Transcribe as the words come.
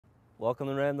Welcome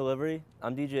to Random Delivery.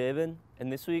 I'm DJ Aben,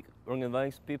 and this week we're going to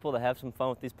invite some people to have some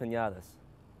fun with these pinatas.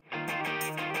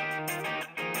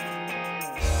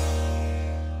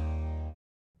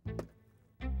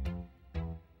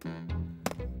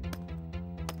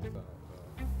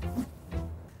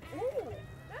 Ooh,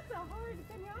 that's a hard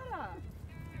pinata.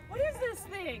 What is this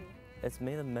thing? It's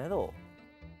made of metal.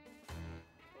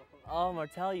 Oh,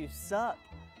 Martel, you suck.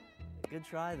 Good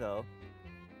try, though.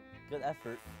 Good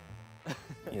effort.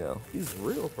 You know, These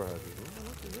real prizes.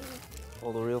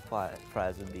 well, the real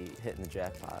prize would be hitting the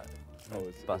jackpot. Oh,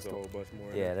 it's a whole bunch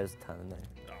more? Yeah, there's a ton in there.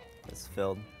 Oh. It's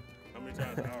filled. How many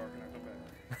times an hour can I come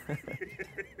back?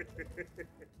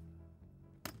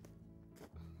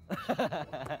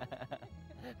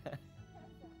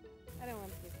 I don't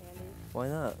want to do candy. Why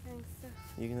not? Thanks.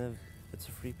 You can have, it's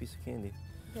a free piece of candy.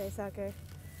 Okay, soccer.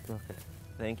 Okay,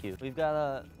 thank you. We've got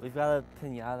a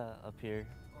pinata up here.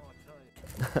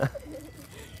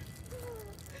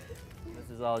 This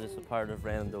is all just a part of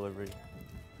Random Delivery.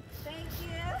 Thank you.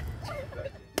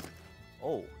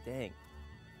 Oh, dang.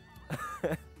 All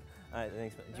right,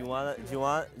 thanks. Do you want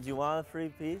a free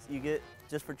piece? You get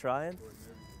just for trying?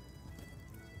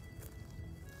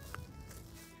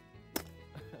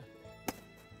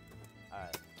 All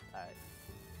right.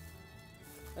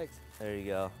 Thanks. There you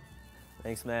go.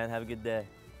 Thanks, man. Have a good day.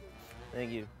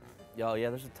 Thank you. Yo, yeah,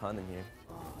 there's a ton in here.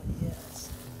 Oh, yes.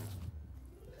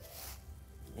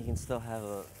 You can still have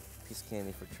a piece of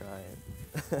candy for trying.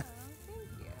 Thank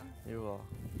you. You're welcome.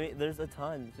 There's a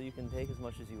ton, so you can take as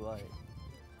much as you like.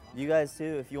 You guys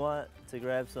too, if you want to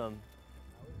grab some.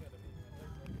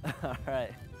 All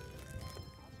right.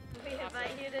 We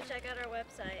invite you to check out our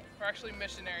website, We're actually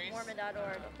missionaries. Mormon.org. Yeah.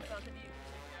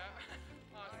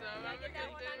 Awesome. Have a good day.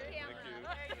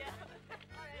 Thank you.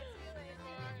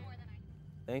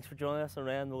 Thanks for joining us on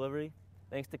Random Delivery.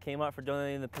 Thanks to Kmart for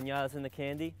donating the pinatas and the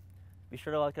candy. Be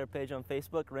sure to like our page on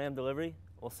Facebook, Random Delivery.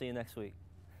 We'll see you next week.